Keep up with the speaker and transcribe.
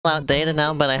outdated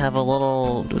now, but I have a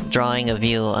little drawing of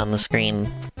you on the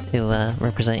screen to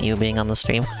represent you being on the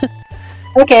stream.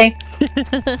 Okay.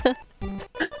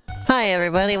 Hi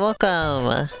everybody,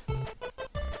 welcome!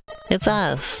 It's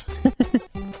us!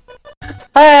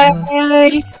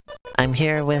 Hi! I'm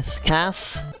here with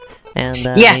Cass,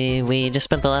 and we just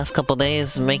spent the last couple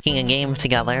days making a game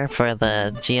together for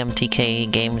the GMTK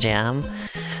Game Jam,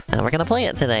 and we're gonna play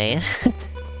it today.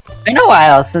 It's been a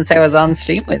while since I was on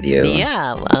stream with you.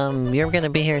 Yeah, you're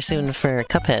gonna be here soon for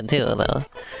Cuphead too, though,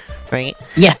 right?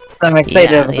 Yeah, I'm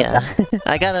excited. Yeah.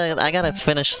 I gotta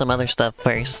finish some other stuff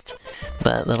first,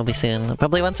 but that'll be soon.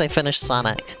 Probably once I finish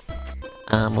Sonic.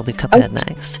 We'll do Cuphead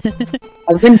next.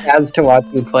 I've been jazzed to watch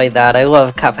you play that. I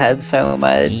love Cuphead so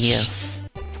much. Yes.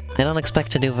 I don't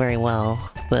expect to do very well,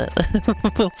 but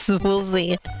we'll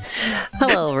see.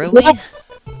 Hello, Ruby.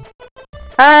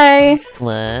 Hi!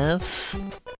 Let's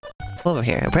go over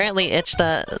here. Apparently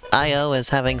itch.io is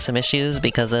having some issues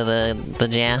because of the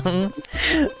jam.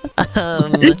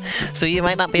 So you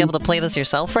might not be able to play this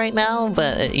yourself right now,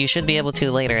 but you should be able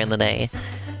to later in the day.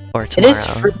 Or tomorrow. It is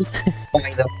free,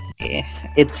 by the way.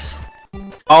 It's...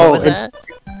 Oh, what was that?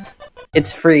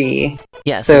 It's free.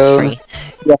 Yes, so, it's free.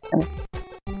 Yeah.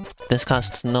 This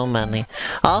costs no money.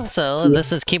 Also,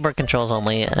 this is keyboard controls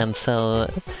only, and so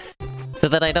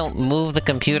that I don't move the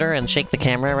computer and shake the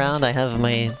camera around, I have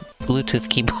my Bluetooth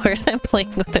keyboard I'm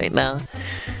playing with right now.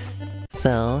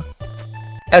 So...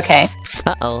 Okay.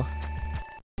 Uh-oh.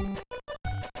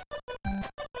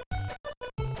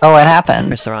 Oh, what happened?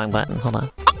 Press the wrong button, hold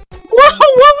on.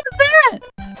 Whoa, what was that?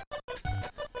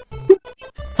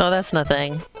 Oh, that's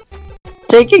nothing.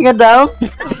 Taking a dump?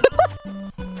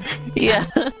 Yeah.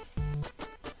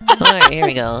 Alright, here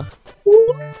we go.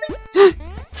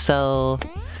 So,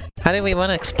 how do we want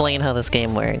to explain how this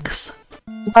game works?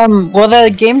 Well,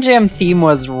 the Game Jam theme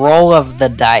was roll of the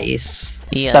dice.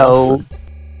 Yes. So,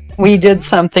 we did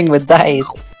something with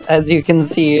dice, as you can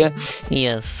see.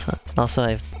 Yes. Also,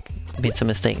 I've made some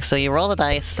mistakes. So you roll the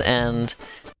dice, and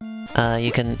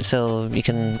you can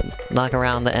knock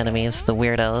around the enemies, the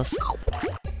weirdos.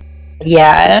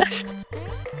 Yeah.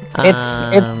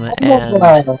 And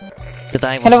the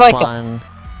die will spawn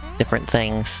different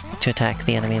things to attack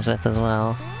the enemies with as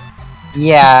well.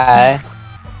 Yeah.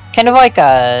 Kind of like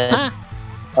a...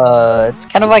 it's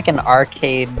kind of like an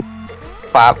arcade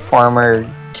platformer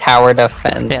tower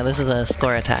defense. Yeah, this is a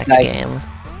score attack game.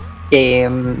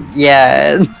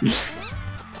 Yeah.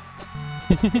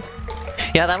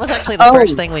 Yeah, that was actually the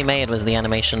first thing we made, was the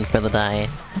animation for the die.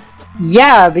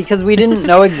 Yeah, because we didn't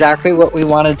know exactly what we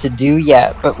wanted to do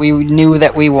yet, but we knew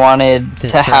that we wanted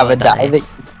to have a die that you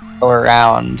could go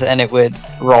around and it would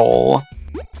roll.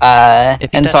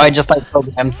 And so I just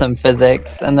programmed some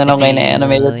physics, and then Elena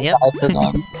animated the die for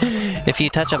them. If you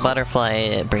touch a butterfly,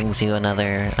 it brings you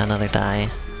another die.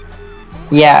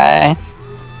 Yeah.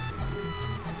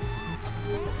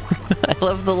 I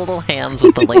love the little hands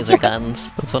with the laser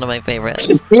guns. That's one of my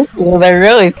favorites. They're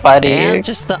really funny. And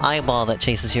just the eyeball that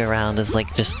chases you around is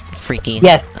like just freaky.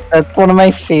 Yes, that's one of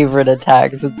my favorite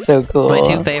attacks. It's so cool. My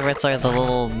two favorites are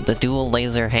the dual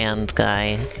laser hand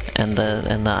guy and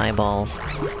the eyeballs.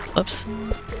 Oops.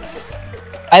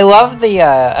 I love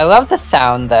the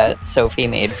sound that Sophie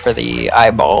made for the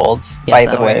eyeballs. Yes,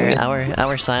 by the way,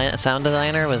 our sound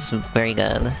designer was very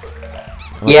good.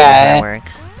 Yeah. Work.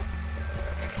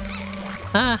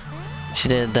 She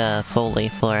did Foley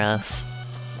for us.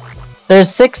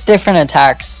 There's 6 different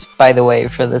attacks, by the way,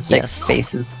 for the 6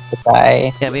 faces to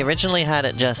die. Yeah, we originally had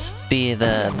it just be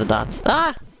the dots.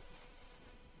 Oh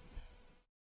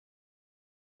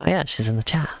yeah, she's in the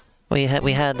chat. We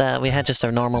had just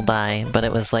a normal die, but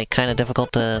it was like kind of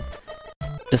difficult to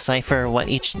decipher what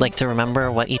to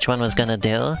remember what each one was gonna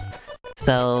do.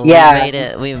 So yeah, we made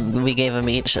it. We gave them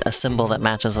each a symbol that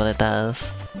matches what it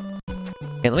does.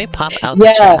 Okay, let me pop out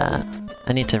the chat.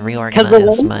 I need to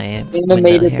reorganize my window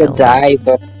animated here the die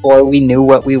before we knew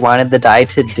what we wanted the die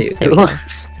to do.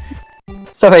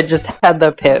 So I just had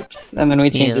the pips, and then we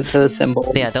changed it to the symbol.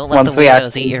 So yeah, don't let the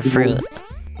weirdos eat your fruit.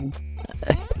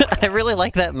 I really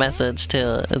like that message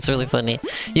too. It's really funny.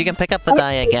 You can pick up the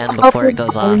die again before it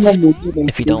goes off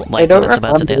if you don't like what it's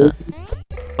about to do.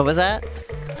 What was that?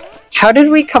 How did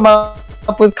we come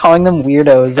up with calling them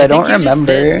weirdos? I don't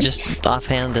remember. Just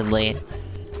offhandedly.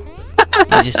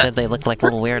 You just said they look like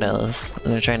little weirdos,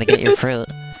 and they're trying to get your fruit.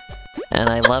 And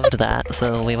I loved that,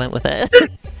 so we went with it.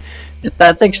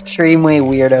 That's extremely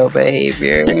weirdo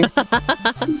behavior.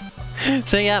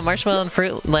 So yeah, Marshmallow and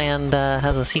Fruitland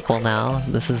has a sequel now.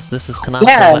 This is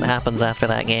canonically what happens after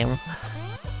that game.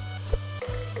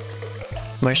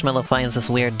 Marshmallow finds this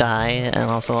weird die,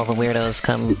 and also all the weirdos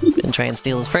come and try and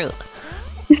steal his fruit.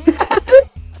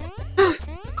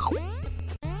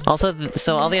 Also,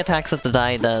 so all the attacks that the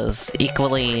die does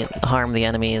equally harm the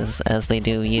enemies as they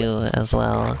do you as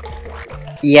well.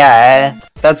 Yeah,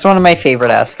 that's one of my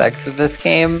favorite aspects of this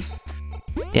game.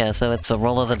 Yeah, so it's a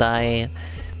roll of the die,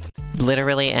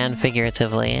 literally and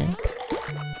figuratively.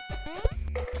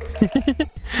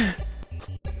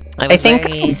 I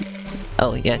think...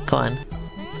 Oh, yeah, go on.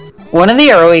 One of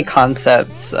the early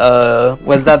concepts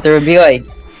was that there would be like...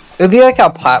 It would be like a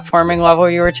platforming level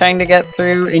you were trying to get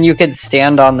through, and you could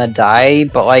stand on the die,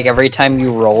 but like every time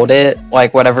you rolled it,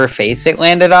 like whatever face it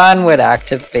landed on would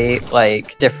activate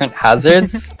like different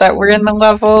hazards that were in the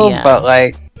level, yeah. but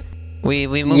like... We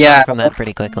moved on from that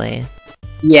pretty quickly.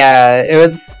 Yeah, it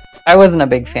was... I wasn't a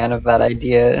big fan of that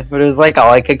idea, but it was like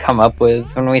all I could come up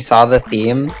with when we saw the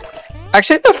theme.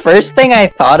 Actually, the first thing I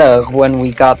thought of when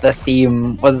we got the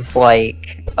theme was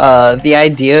like... the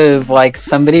idea of like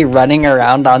somebody running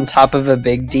around on top of a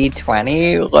big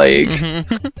D20, like...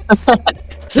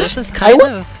 So this is kind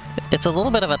of... It's a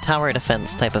little bit of a tower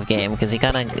defense type of game, because you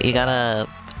gotta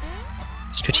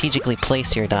strategically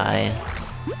place your die.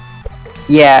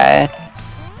 Yeah.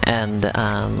 And,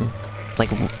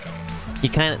 like, you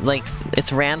kind of, like,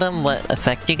 it's random what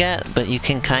effect you get, but you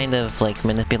can kind of, like,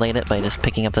 manipulate it by just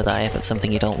picking up the die if it's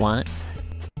something you don't want.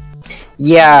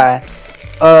 Yeah.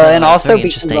 So and also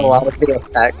because a lot of the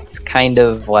effects kind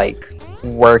of, like,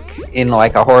 work in,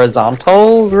 like, a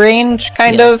horizontal range,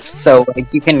 kind of. So,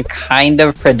 like, you can kind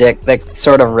of predict the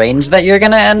sort of range that you're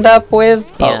gonna end up with,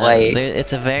 but, like...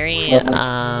 it's a very,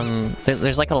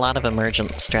 there's, like, a lot of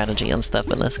emergent strategy and stuff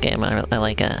in this game. I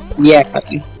like it. Yeah.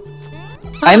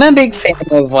 I'm a big fan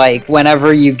of, like,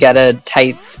 whenever you get a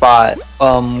tight spot,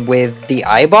 with the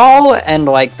eyeball and,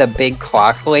 like, the big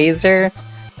clock laser.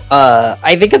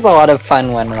 I think it's a lot of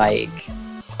fun when, like,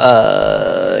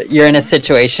 you're in a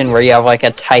situation where you have, like,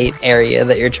 a tight area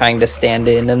that you're trying to stand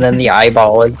in, and then the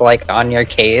eyeball is, like, on your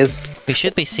case. We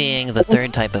should be seeing the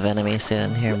third type of enemy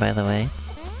soon here, by the way.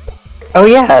 Oh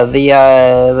yeah,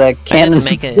 the cannon...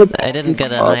 I didn't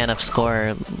get a high enough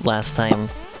score last time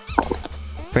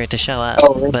for it to show up,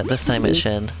 but this time it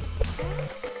should.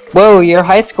 Whoa, your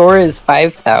high score is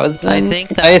 5,000? I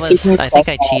think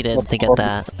I cheated to get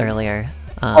that earlier.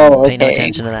 Pay no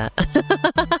attention to that.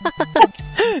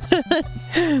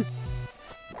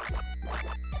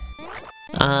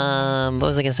 What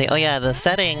was I gonna say? Oh yeah, the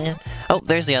setting... Oh,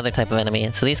 there's the other type of enemy.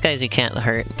 So these guys you can't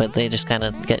hurt, but they just kind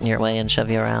of get in your way and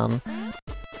shove you around.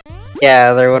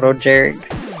 Yeah, they're little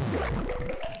jerks.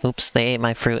 Oops, they ate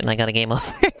my fruit and I got a game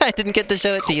over. I didn't get to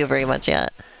show it to you very much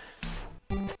yet.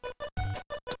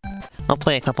 I'll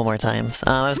play a couple more times.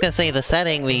 I was gonna say the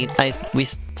setting, we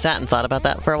sat and thought about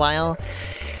that for a while.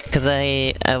 Because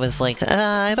I was like,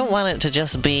 I don't want it to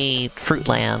just be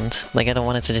Fruitland. Like, I don't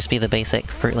want it to just be the basic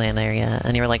Fruitland area.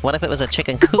 And you were like, what if it was a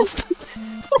chicken coop?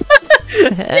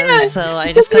 And so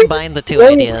I just combined the two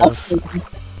ideas.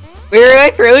 We were,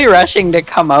 like, really rushing to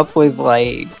come up with,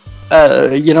 like,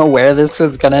 you know, where this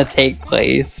was gonna take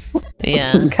place.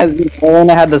 Yeah. Because we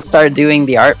had to start doing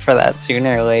the art for that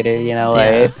sooner or later, you know,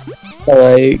 like...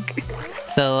 Yeah.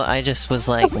 So I just was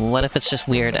like, what if it's just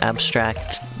weird,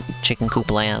 abstract chicken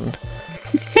coop land?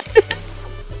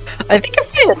 I think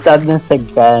if I had done this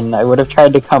again, I would have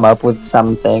tried to come up with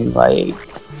something, like...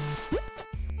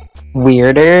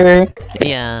 weirder.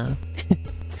 Yeah.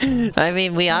 I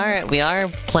mean, we are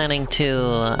planning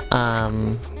to,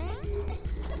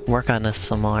 work on this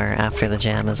some more after the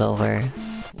jam is over.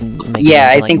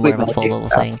 Yeah, I think more of a full little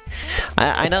thing.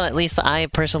 I know at least I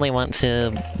personally want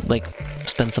to, like,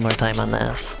 spend some more time on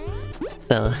this.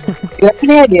 So... Do you have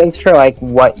any ideas for, like,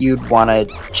 what you'd want to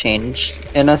change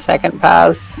in a second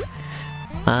pass?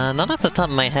 Not off the top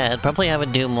of my head. Probably I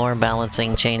would do more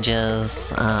balancing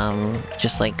changes,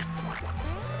 just, like,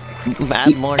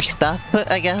 add more stuff,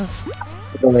 I guess.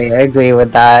 I agree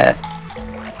with that.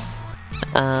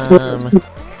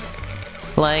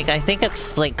 Like, I think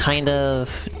it's, like, kind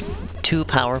of too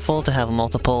powerful to have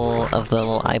multiple of the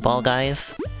little eyeball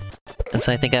guys. And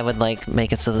so I think I would, like,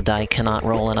 make it so the die cannot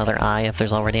roll another eye if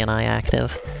there's already an eye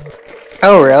active.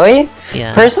 Oh, really?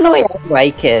 Yeah. Personally, I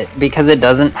like it because it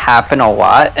doesn't happen a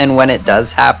lot, and when it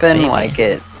does happen, like,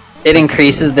 it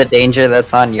increases the danger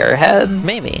that's on your head.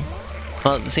 Maybe.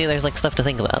 Well, see, there's, like, stuff to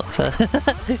think about, so...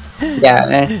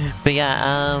 Yeah. But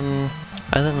yeah,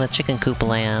 other than the chicken coop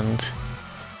land...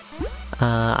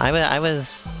 I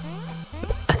was...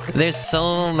 There's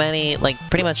so many, like,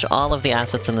 pretty much all of the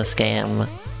assets in this game.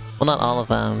 Well, not all of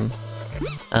them.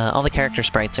 All the character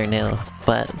sprites are new,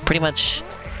 but pretty much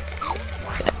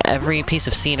every piece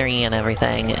of scenery and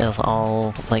everything is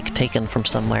all, like, taken from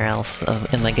somewhere else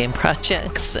in my game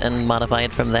projects and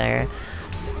modified from there.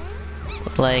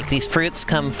 Like, these fruits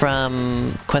come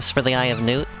from Quest for the Eye of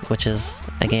Newt, which is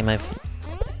a game I've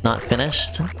not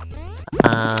finished.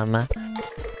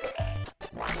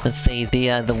 Let's see,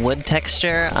 the wood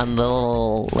texture on the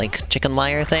little, like, chicken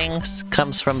wire things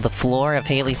comes from the floor of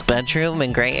Haley's bedroom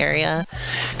in Gray Area.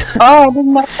 Oh, I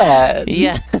didn't know that!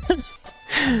 Yeah.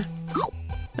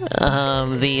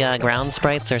 The ground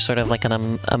sprites are sort of like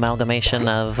an amalgamation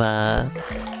of,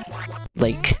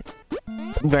 like,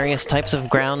 various types of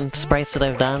ground sprites that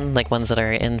I've done, like ones that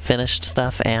are in finished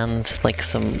stuff and, like,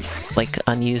 some, like,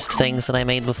 unused things that I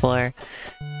made before.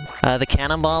 The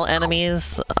cannonball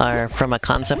enemies are from a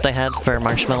concept I had for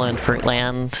Marshmallow and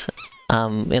Fruitland,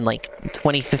 in, like,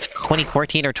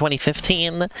 2014 or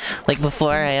 2015, like,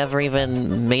 before I ever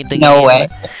even made the game. No way!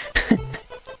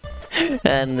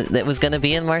 And it was gonna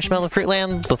be in Marshmallow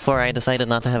Fruitland before I decided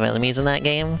not to have enemies in that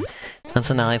game. And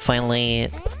so now I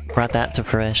finally brought that to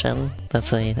fruition.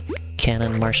 That's a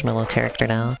canon Marshmallow character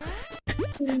now.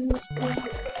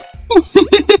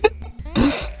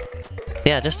 So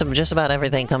yeah, just about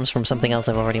everything comes from something else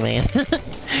I've already made.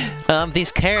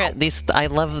 I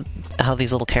love how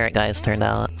these little carrot guys turned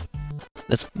out.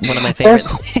 It's one of my favorites.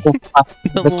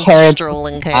 The little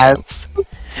strolling carrots.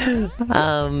 They're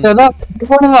one of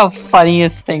the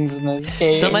funniest things in this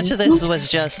game. So much of this was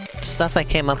just stuff I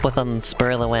came up with on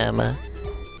spur of the whim.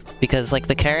 Because, like,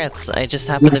 the carrots, I just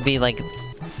happened to be, like,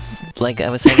 I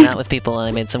was hanging out with people and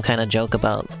I made some kind of joke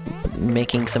about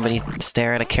making somebody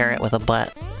stare at a carrot with a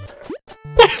butt.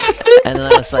 And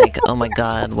then I was like, oh my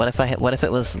god, what if I had,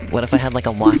 like,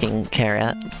 a walking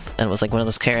carrot? And it was, like, one of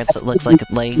those carrots that looks like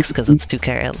legs because it's two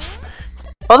carrots.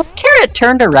 Well, the carrot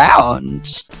turned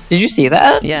around. Did you see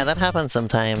that? Yeah, that happens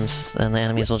sometimes, and the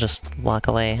enemies will just walk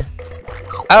away.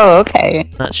 Oh, okay.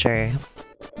 Not sure.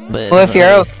 But well, if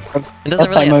you're it doesn't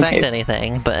really affect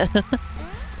anything, but...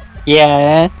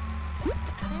 yeah.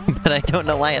 But I don't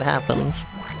know why it happens.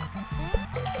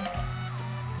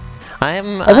 I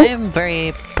am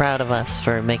very proud of us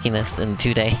for making this in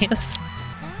 2 days.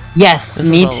 Yes,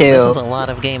 me too. This is a lot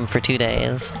of game for 2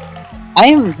 days.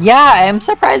 I'm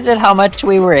surprised at how much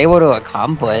we were able to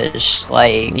accomplish.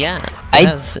 Like, yeah,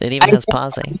 it even has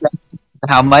pausing.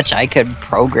 How much I could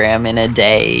program in a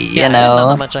day, yeah, you know? I don't know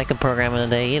how much I could program in a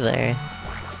day either.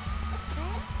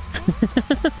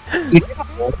 You did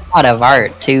a lot of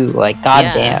art too, like,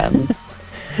 goddamn.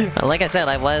 Yeah. Like I said,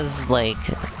 I was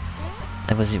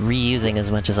reusing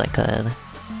as much as I could.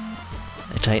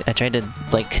 I tried to,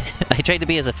 like, I tried to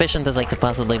be as efficient as I could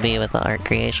possibly be with the art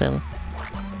creation.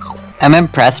 I'm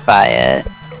impressed by it.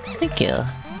 Thank you.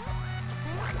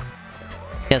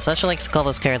 Yeah, Sasha likes to call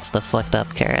those carrots the flicked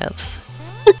up carrots.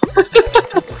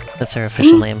 That's her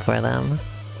official name for them.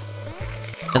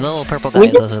 And the little purple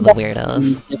guys, those are the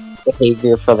weirdos.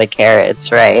 Behavior for the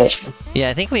carrots, right? Yeah,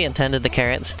 I think we intended the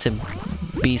carrots to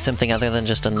be something other than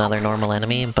just another normal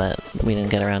enemy, but we didn't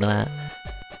get around to that.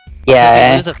 Yeah. Also, if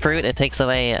you lose a fruit, it takes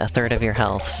away a third of your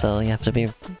health, so you have to be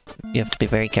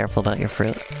very careful about your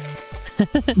fruit.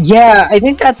 Yeah, I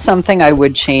think that's something I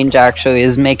would change, actually,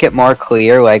 is make it more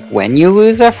clear, like, when you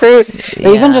lose a fruit,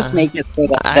 or even just make it so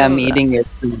that them eating your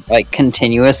fruit, like,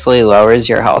 continuously lowers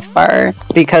your health bar,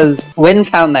 because Lynn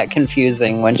found that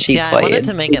confusing when she played. Yeah, I wanted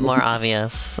to make it more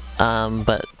obvious,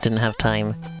 but didn't have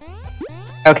time.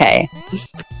 Okay.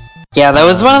 Yeah, that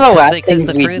was one of the last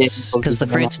things we did. Because the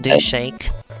fruits do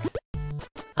shake.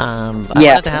 I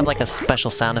wanted to have, like, a special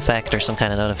sound effect or some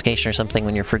kind of notification or something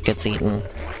when your fruit gets eaten.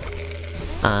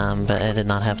 But I did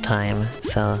not have time,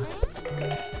 so...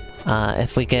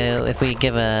 if we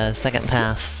give a second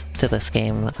pass to this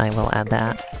game, I will add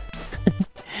that.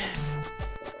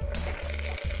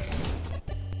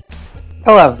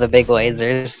 I love the big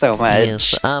lasers so much.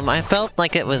 Yes. I felt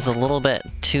like it was a little bit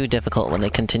too difficult when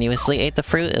they continuously ate the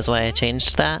fruit, is why I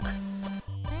changed that.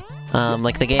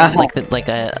 Like the game,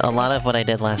 a lot of what I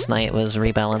did last night was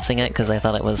rebalancing it, because I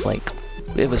thought it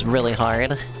was really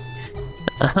hard.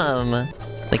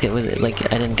 Like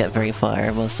I didn't get very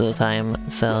far most of the time,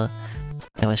 so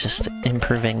I was just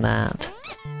improving that.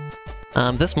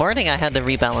 This morning I had to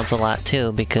rebalance a lot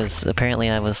too, because apparently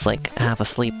I was like half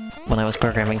asleep when I was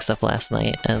programming stuff last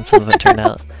night, and some of it turned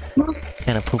out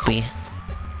kind of poopy.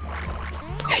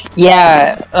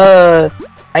 Yeah,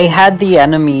 I had the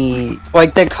enemy,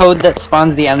 like the code that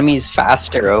spawns the enemies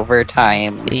faster over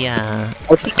time. Yeah.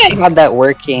 I think I had that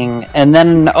working, and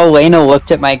then Elena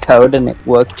looked at my code and it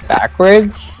looked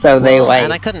backwards, so they like...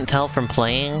 And I couldn't tell from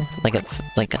playing, I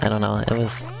don't know, it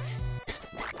was...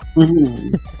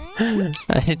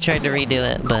 I tried to redo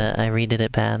it, but I redid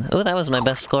it bad. Oh, that was my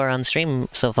best score on stream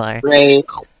so far. Right.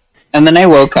 And then I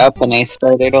woke up and I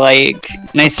started like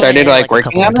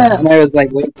working on it, and I was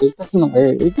like, wait, it doesn't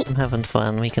work. I'm having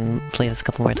fun. We can play this a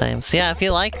couple more times. Yeah, if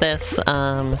you like this,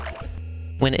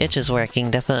 when Itch is working,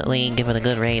 definitely give it a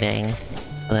good rating.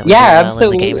 So that we do well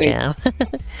absolutely. in the game jam.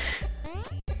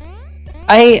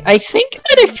 I think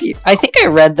that I think I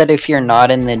read that if you're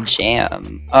not in the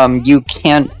jam, you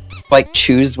can't like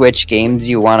choose which games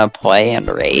you want to play and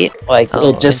rate. Like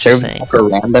it just serves like a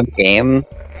random game.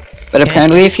 But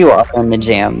apparently if you are in the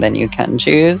jam, then you can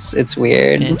choose. It's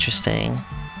weird. Interesting.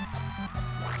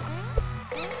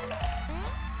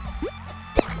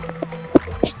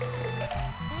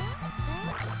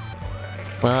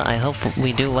 Well, I hope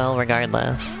we do well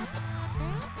regardless.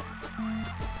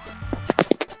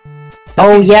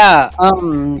 Oh yeah,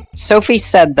 Sophie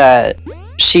said that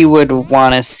she would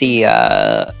want to see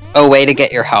a way to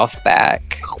get your health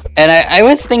back. And I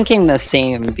was thinking the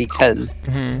same because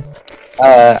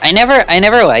I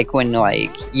never like when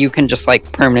like you can just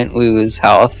like permanent lose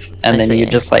health and then you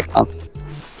just like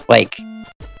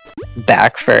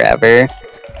back forever.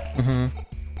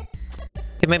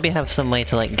 Could maybe have some way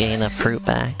to like gain a fruit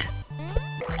back.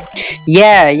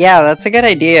 Yeah, that's a good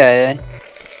idea.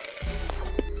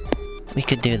 We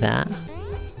could do that.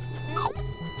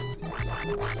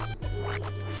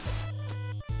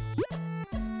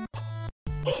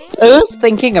 I was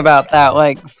thinking about that,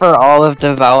 like, for all of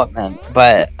development,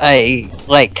 but I,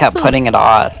 like, kept putting it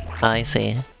off. I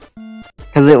see.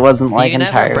 Because it wasn't, like,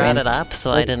 entirely... You never brought it up,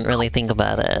 so I didn't really think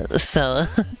about it, so...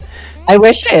 I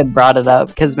wish I had brought it up,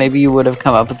 because maybe you would have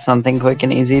come up with something quick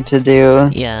and easy to do.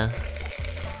 Yeah.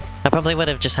 I probably would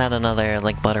have just had another,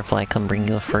 like, butterfly come bring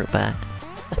you a fruit back.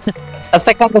 That's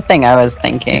the kind of thing I was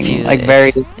thinking,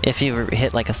 If you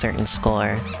hit, like, a certain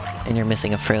score, and you're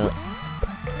missing a fruit...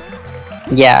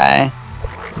 Yeah.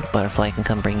 Butterfly can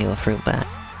come bring you a fruit back.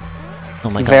 Oh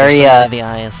my god, there's so many of the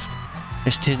eyes.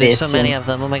 There's so many of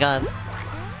them, oh my god.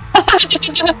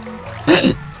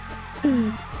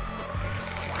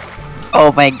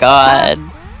 Oh my god.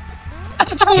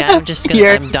 Yeah, I'm just gonna-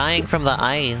 I'm dying from the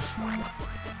eyes.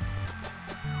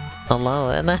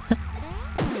 Hello,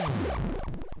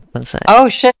 one sec. Oh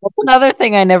shit, that's another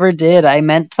thing I never did. I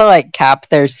meant to like cap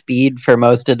their speed for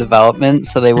most of development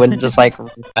so they wouldn't just like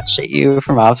rush at you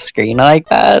from off screen like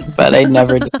that, but I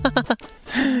never did.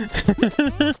 I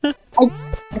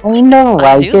kind of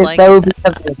like it though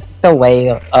because it's the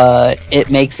way it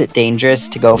makes it dangerous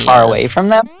to go far away from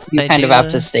them. You kind of have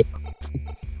to stay.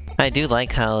 I do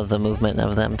like how the movement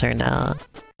of them turned out.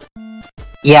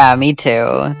 Yeah, me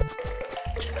too.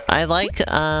 I like,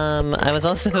 I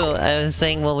was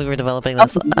saying while we were developing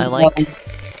this, I like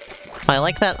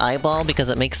that eyeball because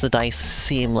it makes the dice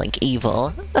seem like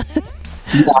evil.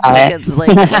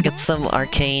 like it's some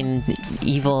arcane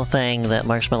evil thing that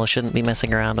Marshmallow shouldn't be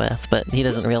messing around with, but he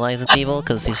doesn't realize it's evil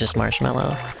because he's just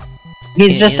Marshmallow.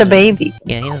 He's just a baby.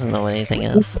 Yeah, he doesn't know what anything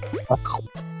is.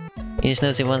 He just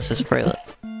knows he wants his fruit.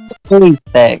 Really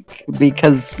thick,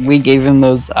 because we gave him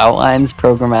those outlines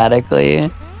programmatically.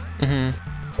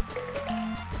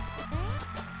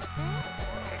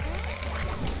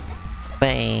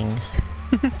 Bang.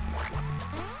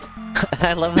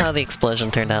 I love how the explosion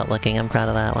turned out looking, I'm proud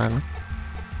of that one.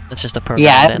 It's just a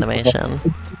programmed animation.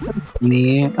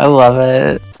 I love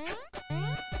it.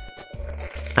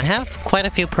 I have quite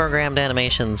a few programmed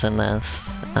animations in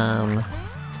this.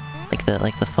 Like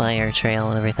the fire trail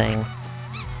and everything.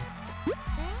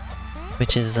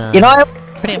 Which is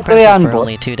pretty impressive for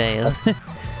only 2 days.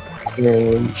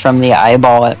 From the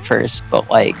eyeball at first, but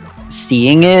like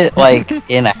seeing it like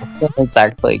in action, it's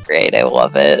actually great. I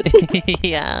love it.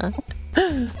 Yeah.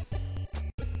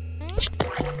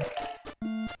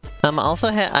 Also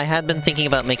I had been thinking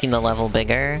about making the level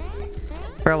bigger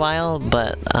for a while,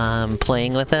 but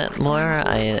playing with it more,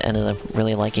 I ended up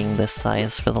really liking this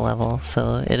size for the level,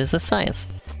 so it is this size.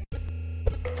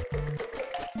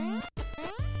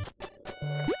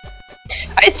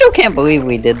 I still can't believe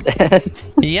we did that.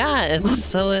 Yeah, it's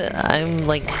so... I'm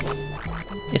like...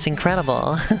 It's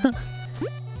incredible.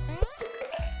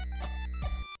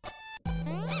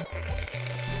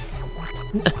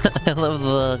 I love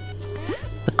the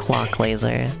clock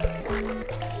laser.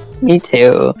 Me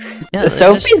too. Yeah,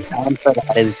 Sophie's sound for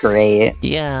that is great.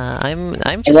 Yeah, I'm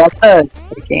I just... love the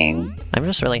clicking. I'm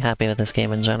just really happy with this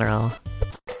game in general.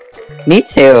 Me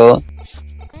too.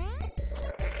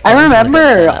 I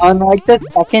remember on like the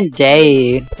second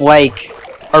day, like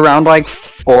around like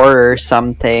 4 or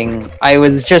something, I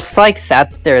was just like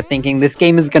sat there thinking this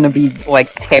game is gonna be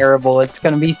like terrible. It's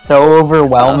gonna be so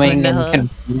overwhelming and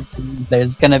confusing.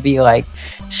 There's gonna be like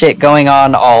shit going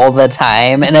on all the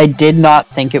time, and I did not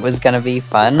think it was gonna be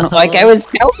fun. Like I was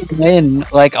counting in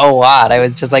like a lot. I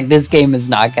was just like, this game is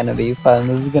not gonna be fun.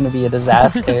 This is gonna be a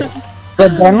disaster.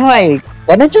 But then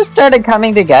it just started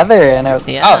coming together, and I was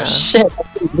like, oh shit,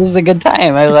 this is a good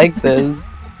time. I like this.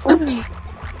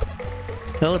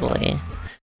 Totally.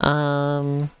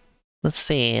 Let's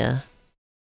see.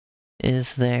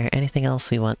 Is there anything else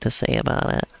we want to say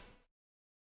about it?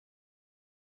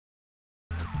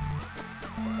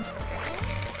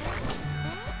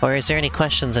 Or is there any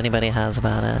questions anybody has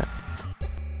about it?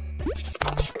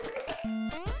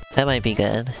 That might be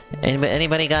good.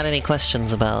 Anybody got any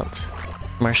questions about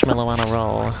Marshmallow on a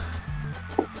Roll?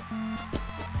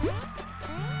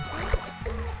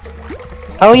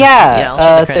 Oh yeah! Yeah,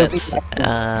 I'll show the credits before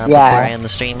I end the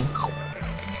stream.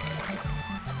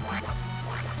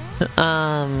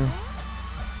 I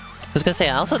was gonna say,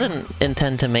 I also didn't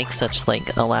intend to make such,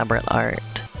 like, elaborate art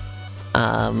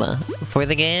for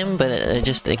the game, but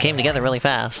it came together really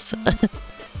fast.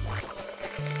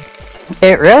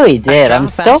 It really did. I'm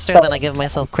still faster than I give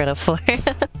myself credit for.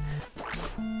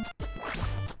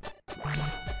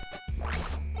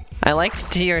 I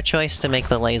liked your choice to make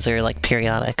the laser, like,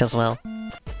 periodic as well.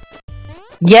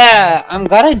 Yeah, I'm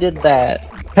glad I did that.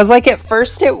 Because, like, at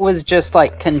first it was just,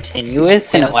 like,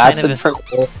 continuous, and it lasted for a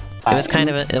long time.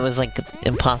 It was, like,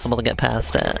 impossible to get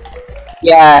past it.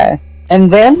 Yeah,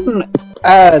 and then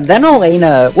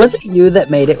Elena, was it you that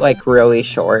made it, like, really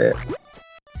short?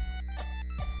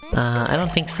 I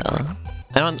don't think so.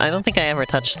 I don't think I ever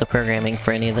touched the programming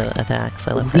for any of the attacks.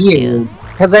 I left that to you.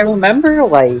 Because I remember,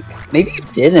 like, maybe you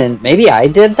didn't. Maybe I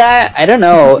did that? I don't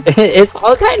know. It's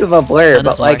all kind of a blur,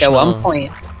 but, like, at one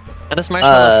point... How does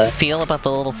Marshmallow feel about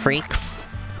the little freaks?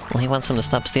 Well, he wants them to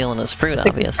stop stealing his fruit,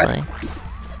 obviously.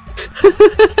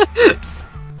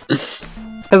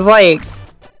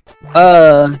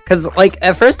 Because, like,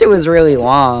 at first it was really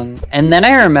long, and then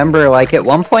I remember, like, at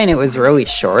one point it was really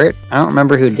short. I don't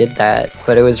remember who did that,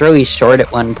 but it was really short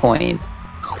at one point.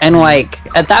 And, like,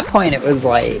 at that point it was,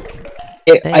 like,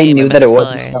 I knew that it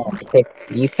wasn't going to pick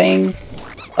anything.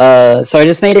 So I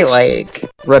just made it, like,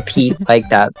 repeat like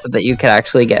that, so that you could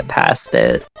actually get past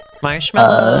it.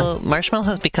 Marshmallow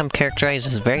has become characterized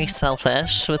as very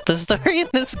selfish with the story in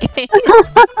this game.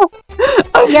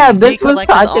 Oh yeah, this was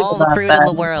collected all the fruit in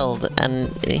the world,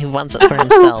 and he wants it for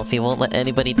himself. He won't let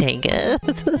anybody take it.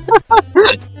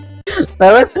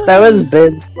 that was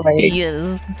big. Like,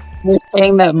 yes. You're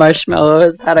saying that Marshmallow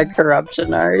has had a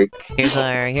corruption arc. Here's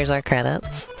our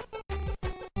credits.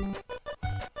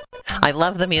 I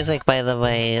love the music, by the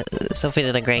way. Sophie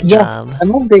did a great job.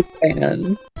 I'm a big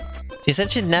fan. She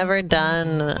said she'd never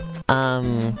done,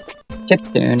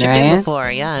 chiptune, right?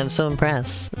 before. Yeah, I'm so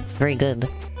impressed. It's very good.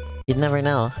 You'd never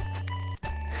know.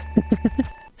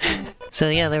 So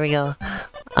yeah, there we go.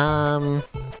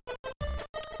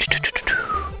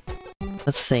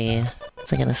 Let's see. What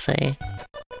was I gonna say?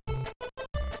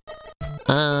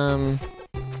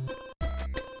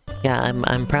 Yeah,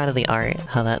 I'm proud of the art,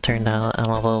 how that turned out, and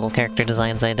all the little character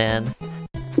designs I did.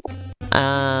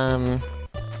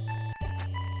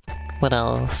 What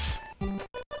else?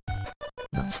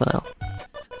 What else?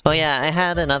 Oh yeah, I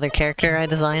had another character I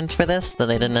designed for this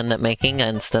that I didn't end up making,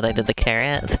 instead I did the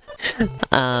carrot.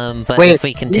 But Wait, if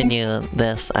we continue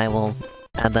this, I will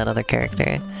add that other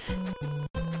character.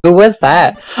 Who was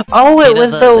that? Oh, it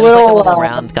was the little, like a little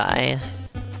round guy.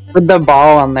 With the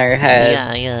ball on their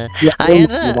head. Yeah.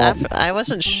 I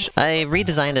wasn't I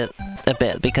redesigned it a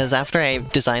bit, because after I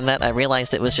designed that, I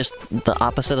realized it was just the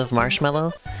opposite of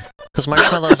Marshmallow. Because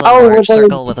Marshmallow's a large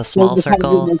circle with a small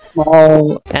circle,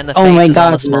 and the face is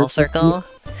on a small circle.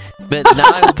 But now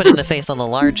I was putting the face on the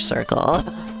large circle.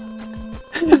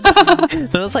 I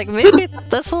was like, maybe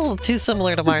that's a little too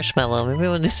similar to Marshmallow. Maybe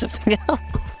we'll do something else.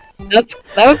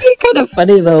 That would be kind of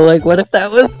funny though, like what if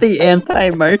that was the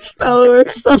anti-Marshmallow or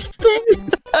something?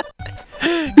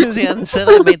 Because yeah, instead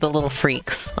I made the little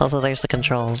freaks. Also, there's the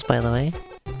controls, by the way.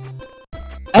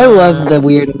 I love the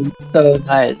weird so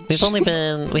much.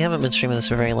 We haven't been streaming this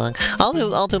for very long.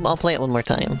 I'll play it one more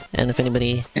time, and if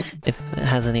anybody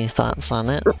has any thoughts on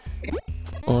it,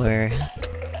 or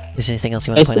is there anything else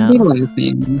you want to point out? I should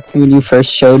be laughing when you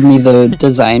first showed me the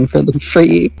design for the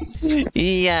freaks.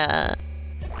 Yeah.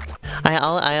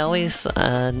 I always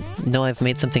know I've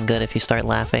made something good if you start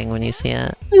laughing when you see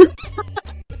it.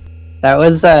 That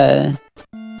was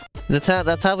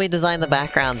That's how we designed the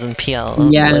backgrounds in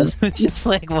PL. Yeah. Was just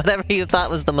like whatever you thought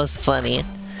was the most funny.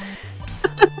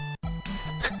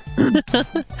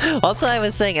 Also, I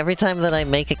was saying, every time that I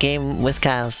make a game with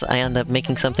Cass, I end up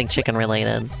making something chicken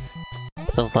related.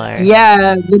 So far.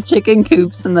 Yeah, the chicken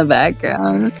coops in the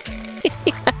background.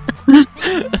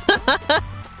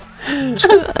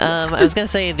 I was gonna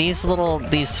say,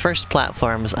 these first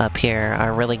platforms up here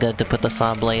are really good to put the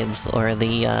saw blades or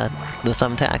the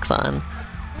thumbtacks on.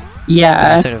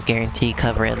 Yeah. Sort of guarantee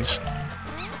coverage.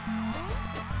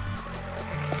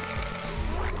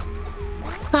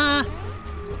 Ah!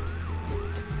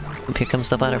 Here comes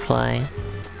the butterfly.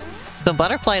 So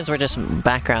butterflies were just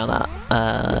background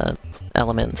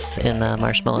elements in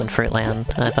Marshmallow and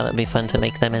Fruitland. I thought it'd be fun to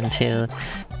make them into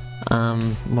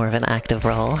more of an active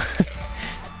role.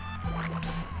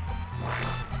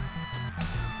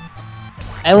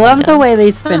 I love the way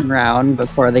they spin round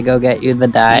before they go get you the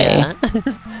die. Yeah.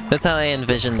 That's how I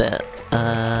envisioned it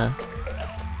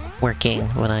working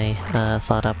when I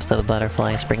thought up the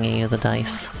butterflies bringing you the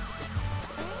dice.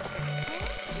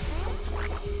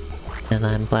 And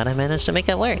I'm glad I managed to make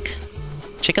it work.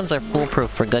 Chickens are foolproof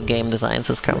for good game design,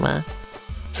 says Chroma.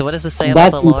 So what does this say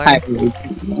about the lore?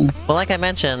 Well, like I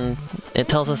mentioned, it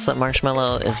tells us that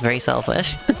Marshmallow is very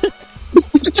selfish.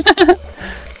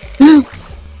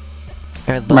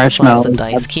 Are the butterflies the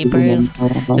dice keepers?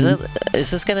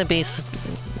 Is this gonna be...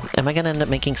 Am I gonna end up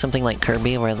making something like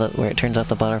Kirby, where it turns out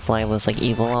the butterfly was like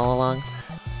evil all along?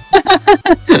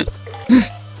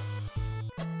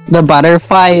 The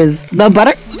butterfly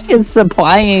is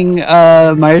supplying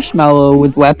Marshmallow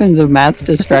with weapons of mass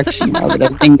destruction. Now that I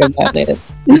think about it,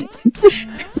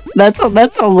 that's a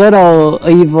little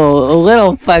evil, a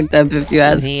little fucked up if you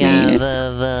ask me. Yeah,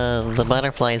 the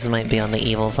butterflies might be on the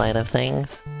evil side of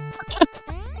things.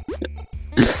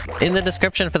 In the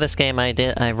description for this game,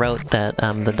 I wrote that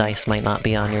the dice might not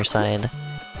be on your side.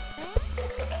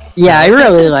 Yeah, I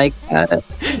really like that.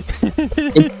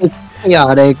 It's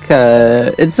chaotic,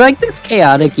 it's like this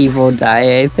chaotic evil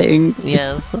die, I think.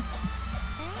 Yes.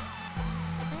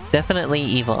 Definitely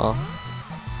evil.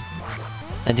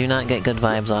 I do not get good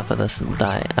vibes off of this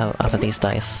off of these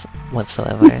dice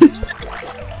whatsoever.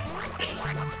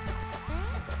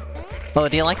 Oh,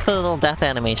 do you like the little death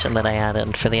animation that I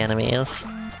added for the enemies?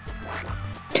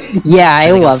 Yeah,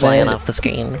 I love flying it. Off the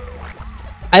screen.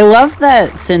 I love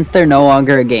that since they're no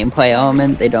longer a gameplay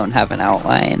element, they don't have an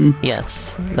outline.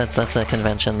 Yes, that's a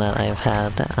convention that I've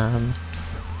had on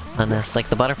this. Like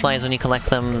the butterflies, when you collect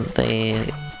them, their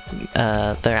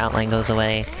outline goes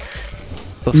away.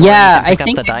 Before Yeah, you can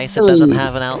pick up the dice, it doesn't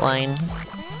have an outline.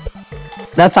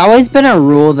 That's always been a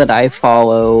rule that I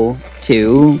follow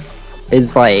too.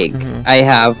 Is like I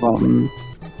have well,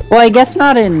 I guess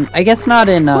not in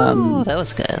Ooh, that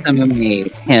was good. some of my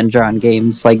hand-drawn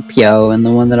games like Pyo and the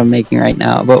one that I'm making right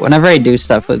now, but whenever I do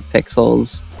stuff with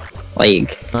pixels,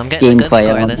 like Well, I'm getting a good gameplay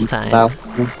score this time. Well,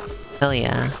 Hell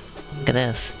yeah. Look at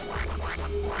this.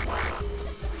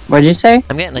 what'd you say?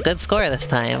 I'm getting a good score this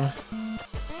time.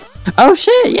 Oh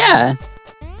shit, yeah.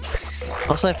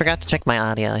 Also, I forgot to check my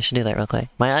audio. I should do that real quick.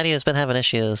 My audio's been having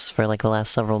issues for like the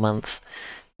last several months.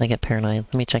 I get paranoid.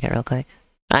 Let me check it real quick.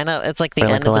 I know, it's like the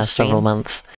end of the last several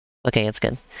months. Okay, it's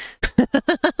good.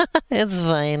 It's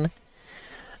fine.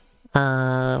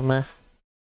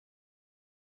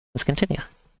 Let's continue.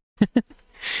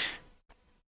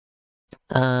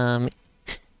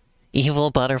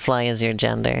 Evil butterfly is your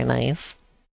gender, nice.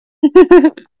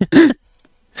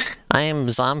 I am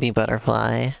zombie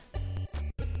butterfly.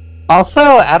 Also,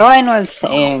 Adeline was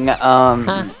saying,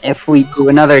 if we do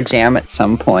another jam at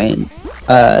some point,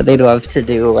 they'd love to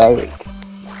do, like,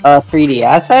 3D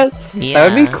assets? Yeah,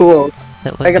 that would be cool.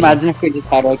 Like, imagine if we just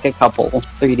had, like, a couple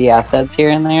 3D assets here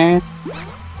and there.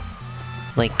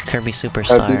 Like Kirby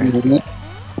Superstar.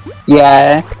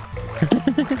 Yeah.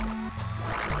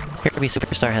 Kirby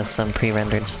Superstar has some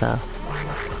pre-rendered stuff.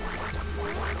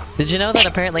 Did you know that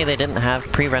apparently they didn't have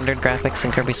pre-rendered graphics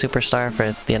in Kirby Superstar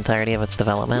for the entirety of its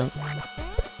development?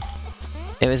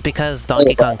 It was because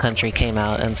Donkey Kong Country came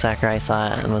out and Sakurai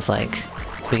saw it and was like,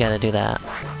 we gotta do that.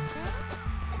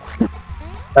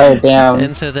 Oh, damn.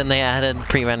 And so then they added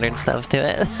pre-rendered stuff to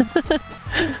it.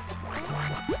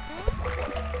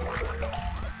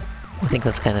 I think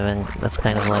that's kind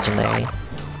of legendary.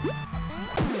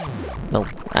 Nope,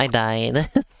 I died.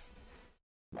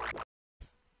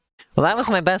 Well, that was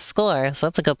my best score, so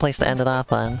that's a good place to end it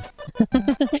off on.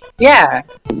 Yeah.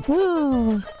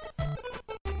 Woo!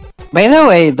 By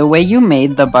the way you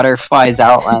made the butterfly's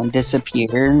outline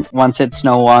disappear once it's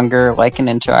no longer like an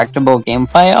interactable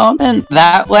gameplay element,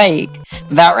 that right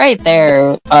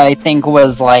there, I think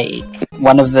was like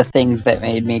one of the things that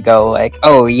made me go like,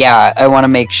 oh yeah, I want to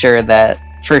make sure that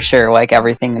for sure, like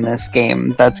everything in this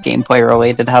game that's gameplay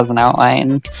related has an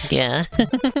outline. Yeah.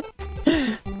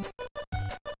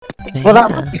 Well,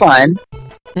 that was fun.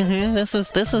 This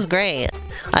was great.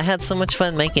 I had so much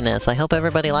fun making this. I hope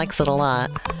everybody likes it a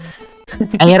lot.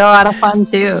 I had a lot of fun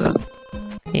too.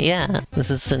 Yeah,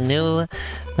 this is the new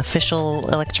official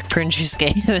Electric Prune Juice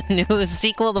game, a new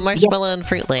sequel to Marshmallow and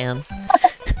Fruitland.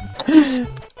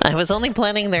 I was only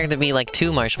planning there to be like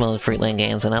 2 Marshmallow and Fruitland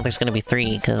games, and now there's gonna be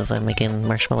 3, because I'm making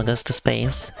Marshmallow Goes to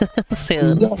Space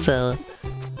soon, so...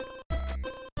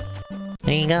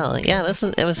 There you go. Yeah,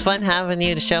 it was fun having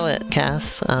you to show it,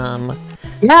 Cass.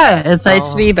 Yeah, it's nice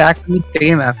to be back on the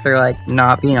stream after, like,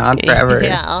 not being on forever.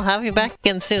 Yeah, I'll have you back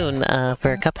again soon,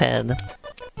 for Cuphead.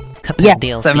 Cuphead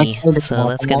DLC, so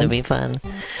that's gonna be fun.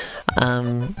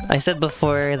 I said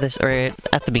before this, or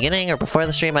at the beginning, or before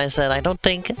the stream, I said I don't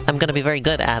think I'm gonna be very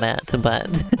good at it, but...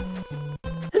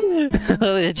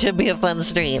 it should be a fun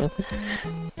stream.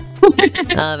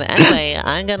 Anyway,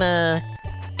 I'm gonna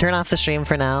turn off the stream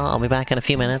for now. I'll be back in a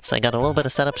few minutes. I got a little bit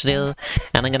of setup to do,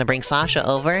 and I'm gonna bring Sasha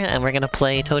over, and we're gonna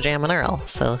play Toe Jam and Earl,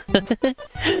 so...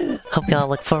 hope y'all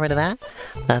look forward to that.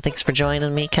 Thanks for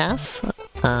joining me, Cass.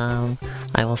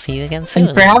 I will see you again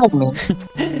soon. Thanks for having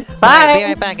me. Bye! Be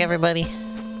right back, everybody.